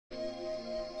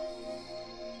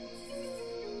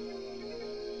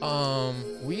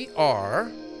We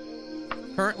are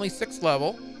currently 6th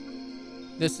level.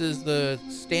 This is the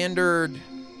standard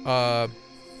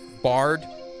bard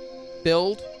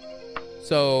build.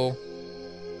 So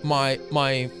my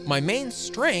main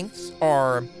strengths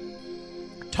are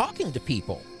talking to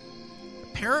people.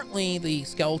 Apparently the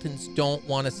skeletons don't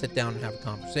want to sit down and have a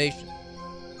conversation.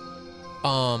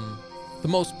 The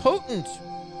most potent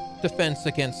defense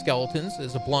against skeletons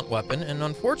is a blunt weapon, and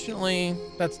unfortunately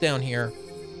that's down here.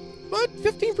 But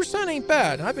 15% ain't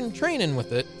bad. I've been training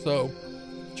with it, so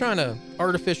I'm trying to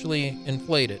artificially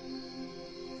inflate it.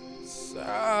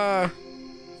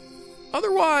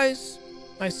 Otherwise,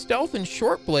 my stealth and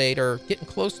short blade are getting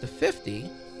close to 50.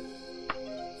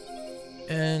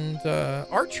 And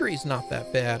archery's not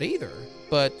that bad either.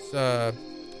 But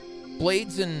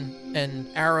blades and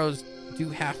arrows do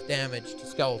half damage to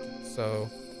skeletons, so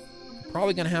I'm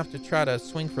probably going to have to try to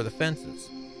swing for the fences.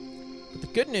 But the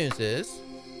good news is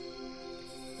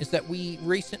that we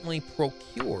recently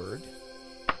procured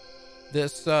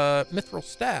this mithril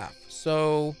staff,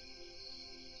 so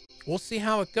we'll see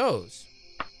how it goes.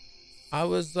 I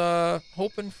was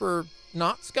hoping for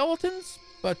not skeletons,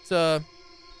 but yeah,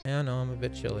 no, I'm a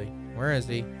bit chilly. Where is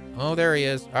he? Oh, there he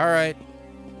is. All right,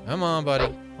 come on,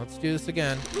 buddy. Let's do this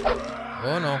again.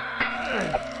 Oh no.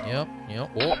 Yep.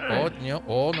 Oh, yep.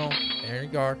 Oh no. There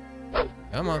you are.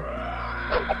 Come on.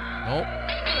 Nope.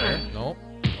 There. Nope.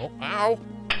 Nope. Ow.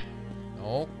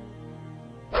 Nope.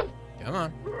 Come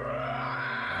on.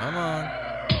 Come on.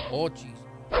 Oh, jeez.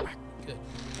 Good.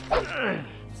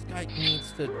 This guy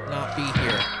needs to not be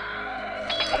here.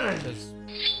 Because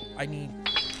I need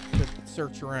to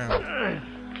search around.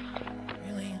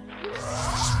 Really?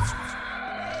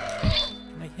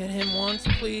 Can I hit him once,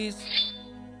 please?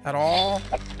 At all?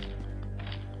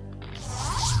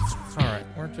 Alright,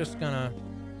 we're just gonna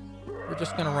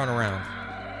run around.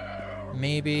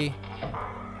 Maybe.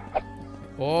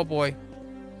 Oh boy.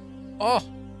 Oh!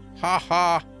 Ha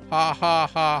ha! Ha ha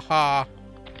ha ha!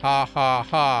 Ha ha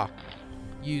ha!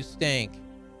 You stink.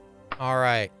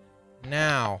 Alright.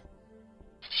 Now.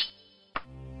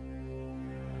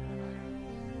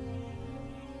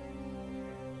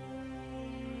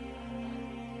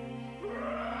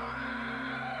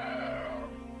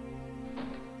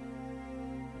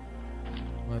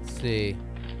 Let's see.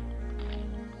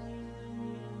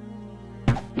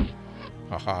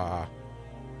 Haha.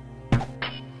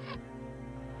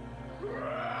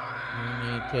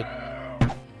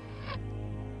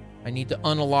 I need to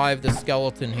unalive the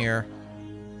skeleton here.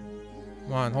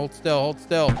 Come on, hold still, hold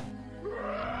still.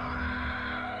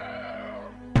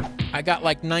 I got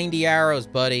like 90 arrows,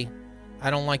 buddy.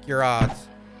 I don't like your odds.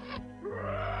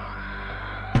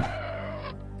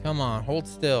 Come on, hold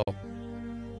still.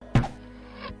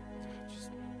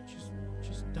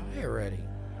 Just die already.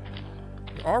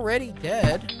 You're already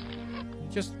dead.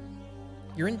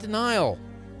 You're in denial.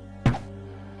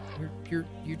 You're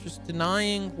just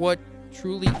denying what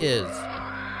truly is.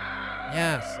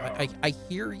 Yes, I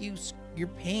hear you, your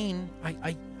pain.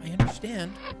 I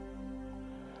understand.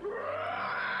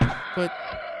 But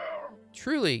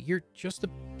truly, you're just a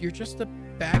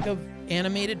bag of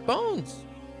animated bones.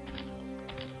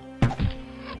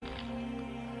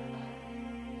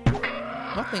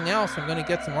 Nothing else. I'm gonna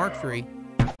get some archery.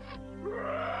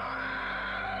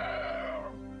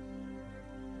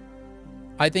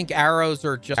 I think arrows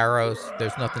are just arrows.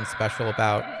 There's nothing special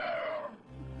about.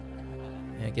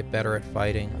 Yeah, get better at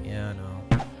fighting. Yeah, no.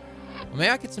 Well, maybe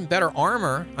I get some better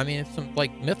armor. I mean, if some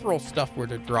like mithril stuff were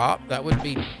to drop, that would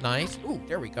be nice. Ooh,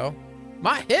 there we go.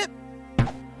 My hip.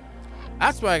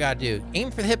 That's what I gotta do. Aim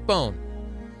for the hip bone.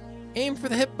 Aim for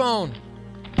the hip bone.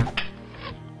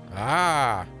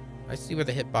 Ah, I see where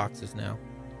the hitbox is now.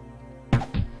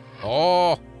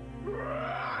 Oh.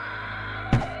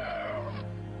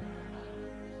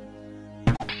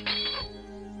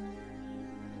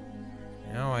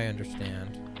 Now I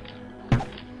understand.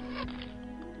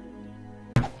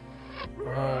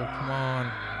 Oh, come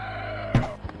on.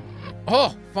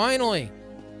 Oh, finally!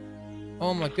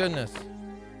 Oh my goodness.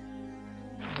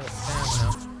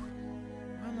 Why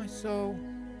am I so...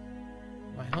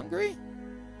 Am I hungry?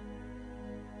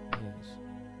 Yes.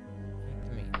 Eat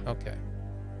the meat. Okay.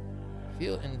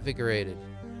 Feel invigorated.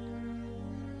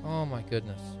 Oh my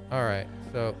goodness. Alright,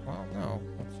 so... Well, no.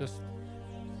 Let's just...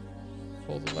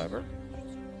 pull the lever.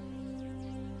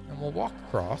 And we'll walk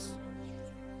across.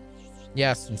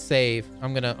 Yes, and save.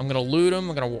 I'm gonna loot him.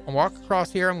 I'm gonna walk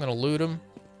across here. I'm gonna loot him.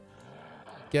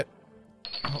 Get.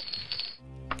 Oh.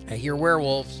 I hear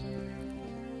werewolves.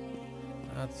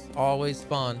 That's always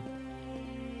fun.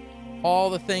 All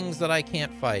the things that I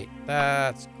can't fight.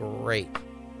 That's great.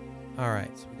 All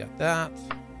right, so we got that.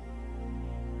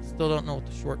 Still don't know what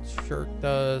the short shirt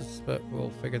does, but we'll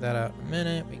figure that out in a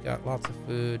minute. We got lots of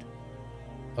food.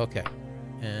 Okay.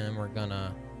 And we're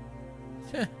gonna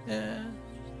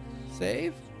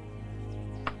save.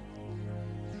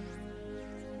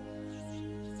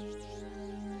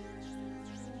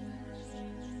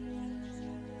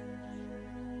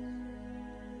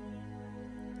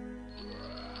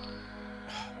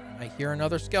 I hear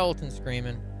another skeleton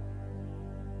screaming.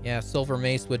 Yeah, silver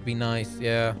mace would be nice.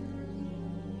 Yeah.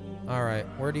 All right.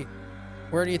 Where do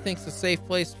you think's a safe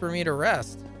place for me to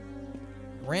rest?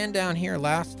 Ran down here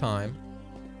last time.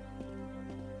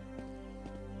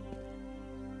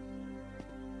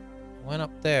 Went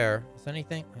up there. Is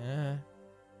anything?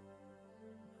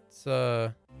 It's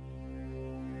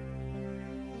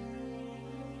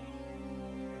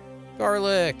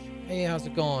garlic. Hey, how's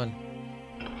it going?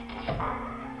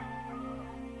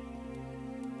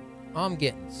 I'm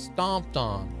getting stomped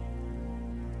on.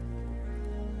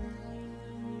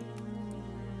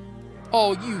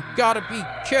 Oh, you gotta be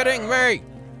kidding me!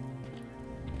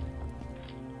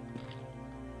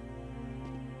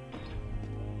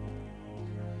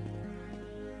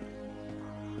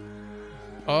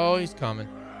 Oh, he's coming.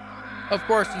 Of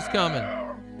course he's coming.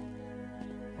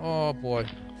 Oh, boy.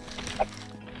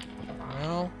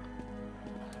 Well,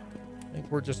 I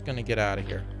think we're just gonna get out of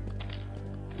here.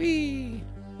 Whee!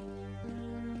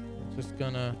 Just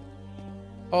gonna...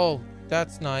 Oh,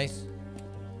 that's nice.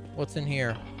 What's in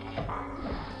here?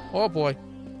 Oh, boy.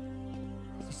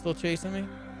 Is he still chasing me?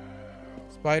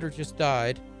 Spider just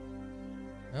died.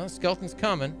 Well, the skeleton's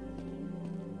coming.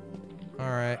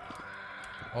 Alright.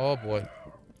 Oh, boy.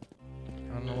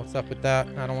 I don't know what's up with that.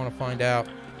 I don't want to find out.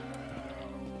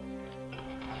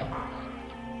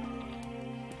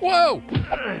 Whoa!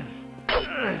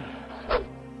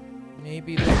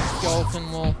 Maybe the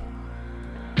skeleton will...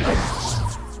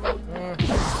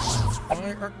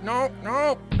 No.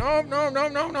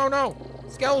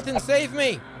 Skeleton, save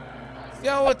me.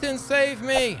 Skeleton, save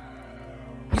me.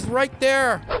 He's right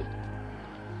there.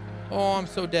 Oh, I'm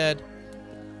so dead.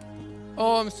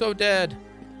 Oh, I'm so dead.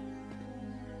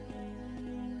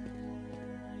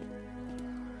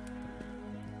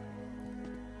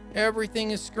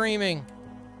 Everything is screaming.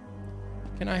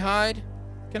 Can I hide?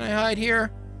 Can I hide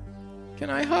here? Can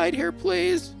I hide here,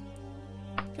 please?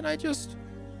 Can I just...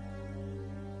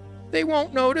 They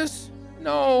won't notice.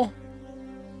 No.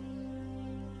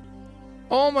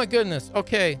 Oh my goodness.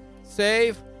 Okay.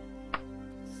 Save.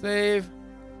 Save.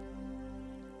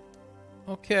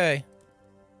 Okay.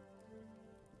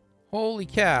 Holy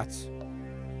cats.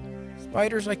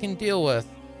 Spiders I can deal with.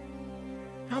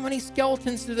 How many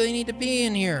skeletons do they need to be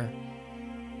in here?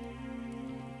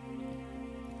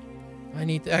 I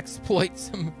need to exploit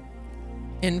some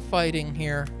infighting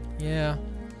here. Yeah.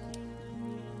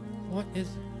 What is...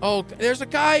 Oh, there's a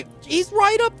guy. He's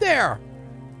right up there.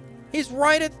 He's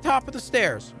right at the top of the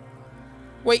stairs.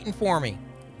 Waiting for me.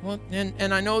 Well,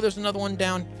 and I know there's another one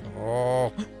down.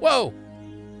 Oh. Whoa.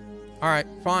 All right.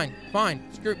 Fine.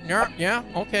 Screw. Yeah.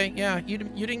 Okay. Yeah. You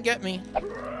didn't get me.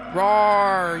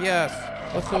 Roar. Yes.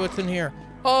 Let's see what's in here.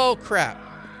 Oh, crap.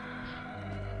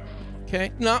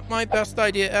 Okay. Not my best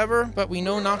idea ever, but we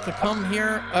know not to come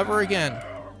here ever again.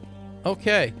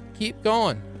 Okay. Keep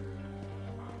going.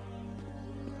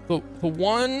 The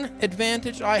one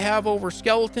advantage I have over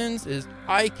skeletons is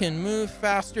I can move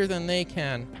faster than they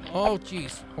can. Oh,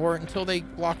 jeez. Or until they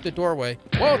block the doorway.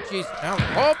 Oh, jeez.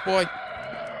 Oh, boy.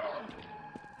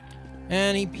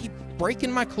 And he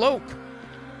breaking my cloak.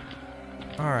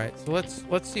 All right, so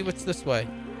let's see what's this way.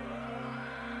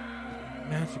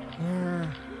 Magic.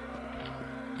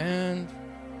 And...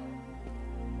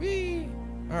 Whee!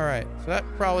 All right, so that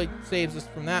probably saves us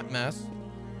from that mess.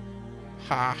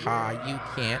 Ha ha, you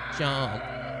can't jump.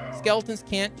 Skeletons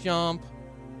can't jump.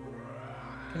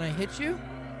 Can I hit you?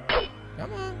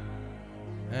 Come on.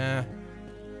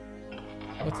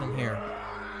 What's in here?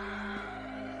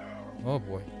 Oh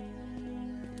boy.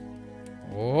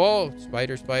 Oh,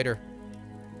 spider.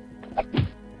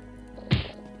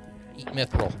 Eat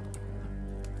mithril.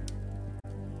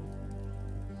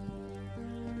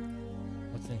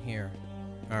 What's in here?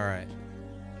 All right.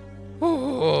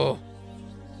 Oh.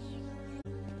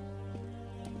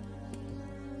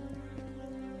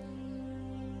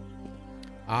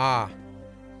 Ah.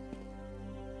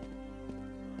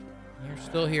 You're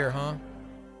still here, huh?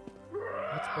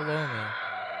 What's below me?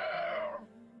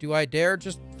 Do I dare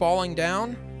just falling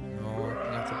down? No,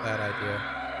 that's a bad idea.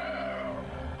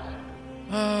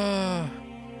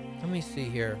 Let me see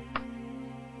here.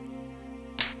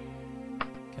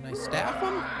 Can I staff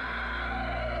him?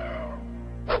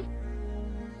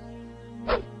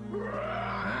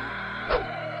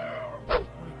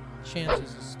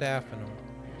 chances of staffing him?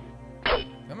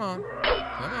 Come on.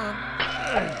 Come on.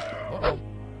 Uh-oh.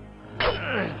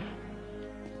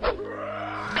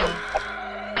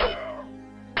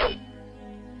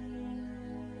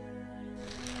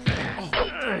 Oh,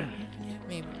 you can hit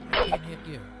me, but I can't hit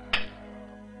you.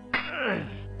 Alright,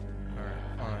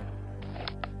 fine.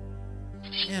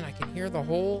 Man, I can hear the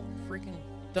whole freaking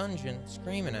dungeon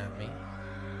screaming at me.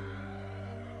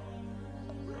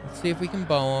 Let's see if we can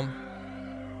bow him.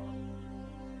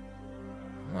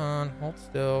 Come on, hold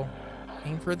still.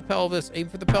 Aim for the pelvis. Aim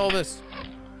for the pelvis.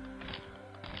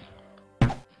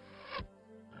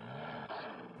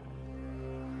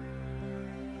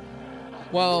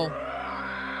 Well,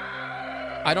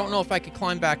 I don't know if I could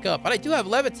climb back up, but I do have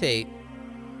levitate.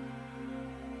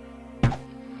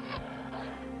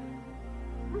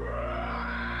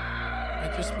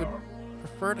 I just would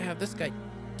prefer to have this guy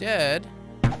dead.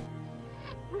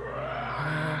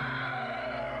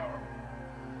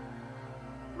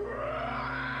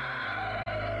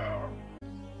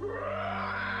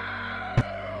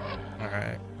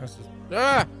 Alright, this is...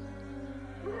 Ah!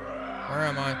 Where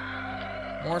am I?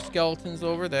 More skeletons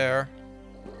over there.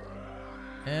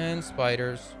 And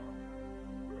spiders.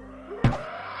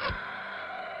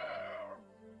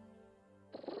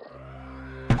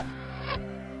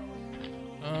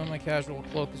 Oh, my casual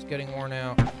cloak is getting worn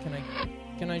out.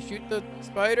 Can I shoot the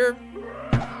spider?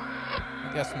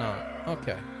 I guess not.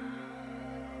 Okay.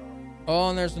 Oh,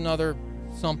 and there's another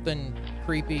something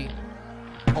creepy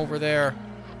over there.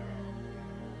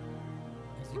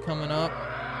 Is he coming up?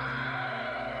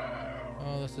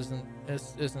 Oh, this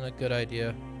isn't a good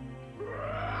idea.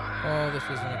 Oh, this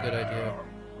isn't a good idea.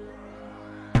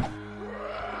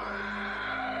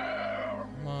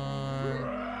 Come on.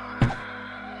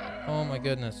 Oh my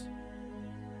goodness.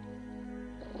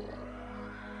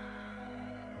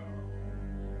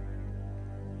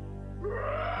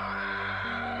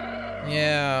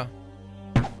 Yeah.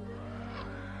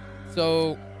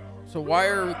 So why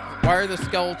are the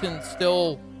skeletons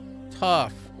still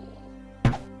tough?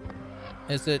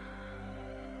 Is it...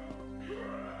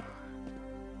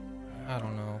 I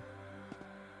don't know.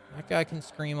 That guy can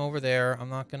scream over there. I'm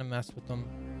not gonna mess with him.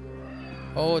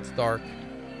 Oh, it's dark.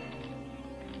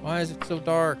 Why is it so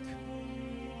dark?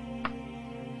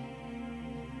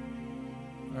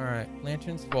 Alright,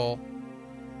 lantern's full.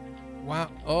 Wow.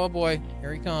 Oh boy,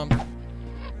 here he comes.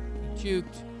 He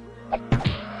juked.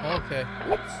 Okay.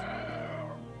 Whoops.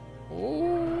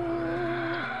 Oh.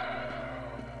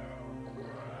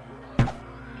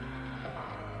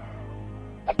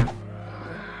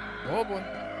 Oh boy.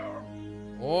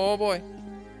 Oh boy.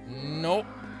 Nope.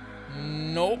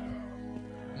 Nope.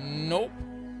 Nope.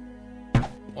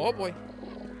 Oh boy.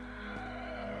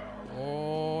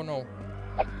 Oh no.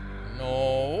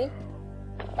 No.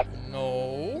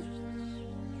 No.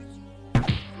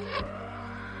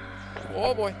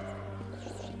 Oh boy.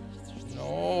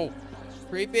 No.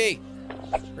 Creepy.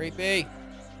 Creepy.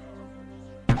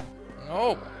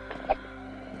 No.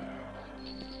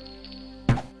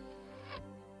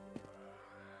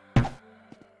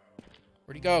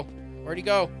 Where'd he go? Where'd he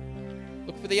go?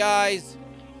 Look for the eyes.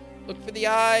 Look for the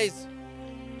eyes.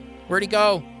 Where'd he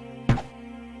go?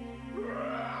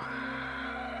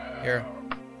 Here.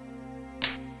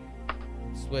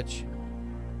 Switch.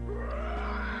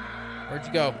 Where'd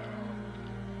you go?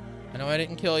 I know I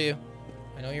didn't kill you.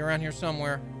 I know you're around here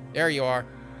somewhere. There you are.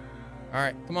 All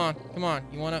right, come on, come on.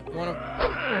 You wanna do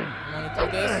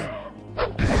this?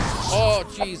 Oh,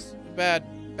 jeez,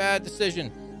 bad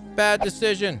decision, bad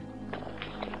decision.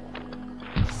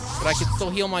 But I can still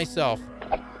heal myself.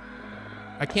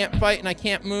 I can't fight and I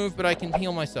can't move, but I can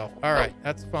heal myself. All right,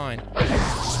 that's fine.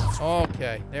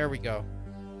 Okay, there we go.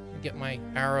 Get my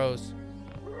arrows.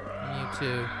 And you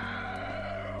too.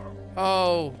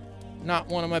 Oh, not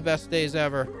one of my best days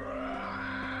ever.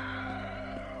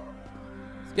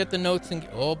 Let's get the notes and...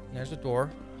 Oh, there's a door.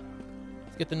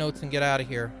 Let's get the notes and get out of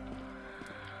here.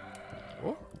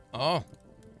 Oh, oh.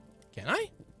 Can I?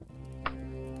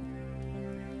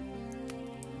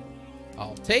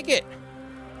 I'll take it.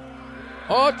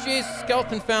 Oh, jeez,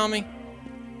 skeleton found me.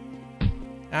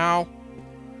 Ow. All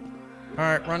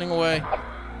right, running away.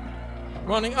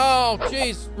 Running. Oh,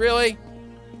 jeez, really?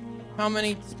 How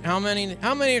many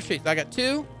are chasing? I got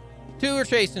two. Two are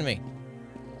chasing me.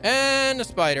 And a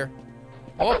spider.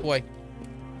 Oh, boy.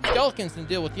 Skeletons can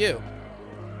deal with you.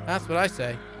 That's what I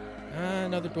say.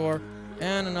 Another door.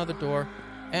 And another door.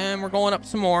 And we're going up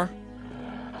some more.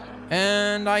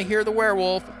 And I hear the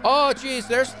werewolf. Oh, jeez,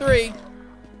 there's three.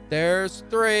 There's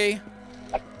three.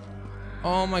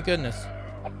 Oh, my goodness.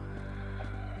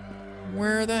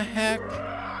 Where the heck?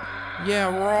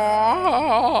 Yeah,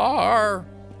 roar.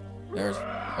 There's,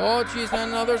 oh jeez,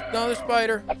 another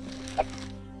spider.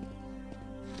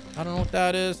 I don't know what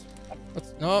that is.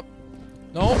 Nope.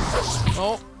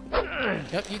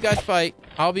 Yep, you guys fight.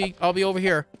 I'll be over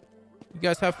here. You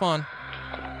guys have fun.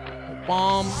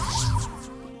 Bomb.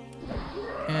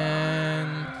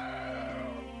 And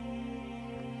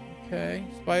okay,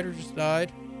 spider just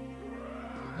died.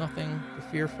 Nothing to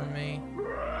fear from me.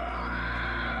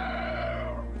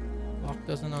 Lock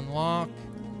doesn't unlock.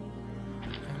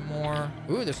 And more.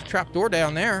 Ooh, there's a trap door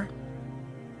down there.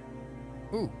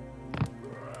 Ooh.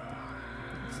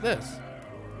 What's this?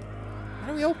 How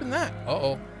do we open that?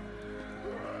 Uh-oh.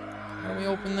 How do we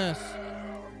open this?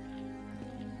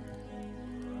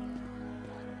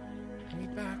 Are we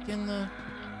back in the...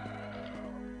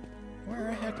 Where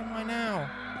the heck am I now?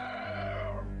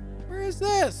 Where is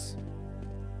this?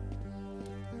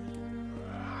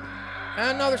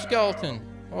 Another skeleton.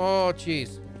 Oh,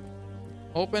 jeez.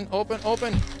 Open. Oh,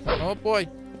 boy.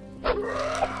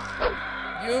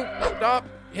 You stop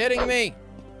hitting me.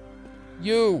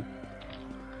 You.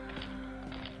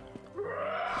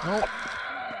 Nope.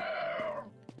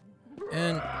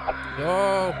 And,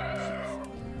 oh.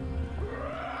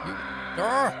 You,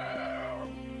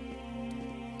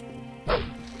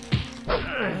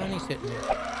 and he's hitting me.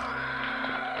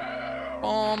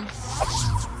 Bomb.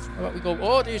 How about we go,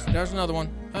 oh, geez, there's another one.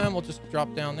 And we'll just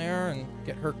drop down there and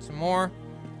get hurt some more.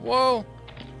 Whoa.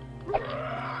 All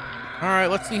right,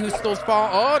 let's see who still fall.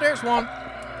 Oh, there's one.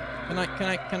 Can I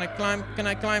climb? Can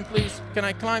I climb, please? Can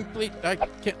I climb, please?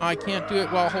 I can't do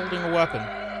it while holding a weapon.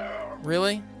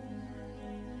 Really?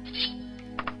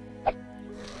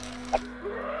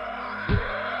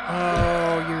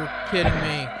 Oh, you're kidding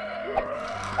me.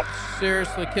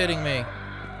 Seriously kidding me.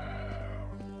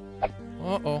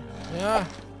 Uh-oh. Yeah.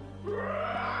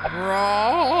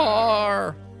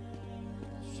 Roar!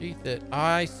 Sheath it.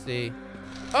 I see.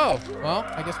 Oh, well,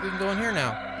 I guess we can go in here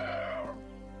now.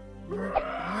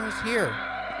 Where's here?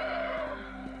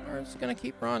 We're just gonna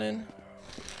keep running.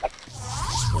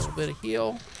 A little bit of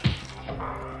heal.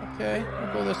 Okay,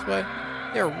 we'll go this way.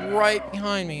 They're right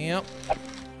behind me, yep.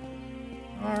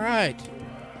 Alright.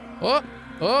 Oh,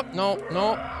 no,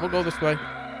 we'll go this way.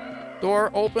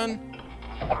 Door open.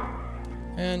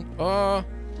 And, how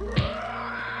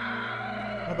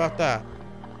about that?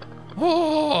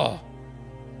 Oh!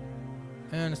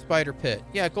 And a spider pit.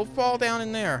 Yeah, go fall down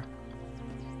in there.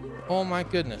 Oh my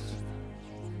goodness.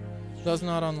 Does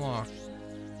not unlock.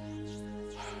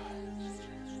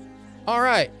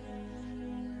 Alright.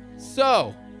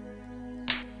 So.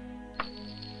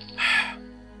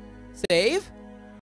 Save.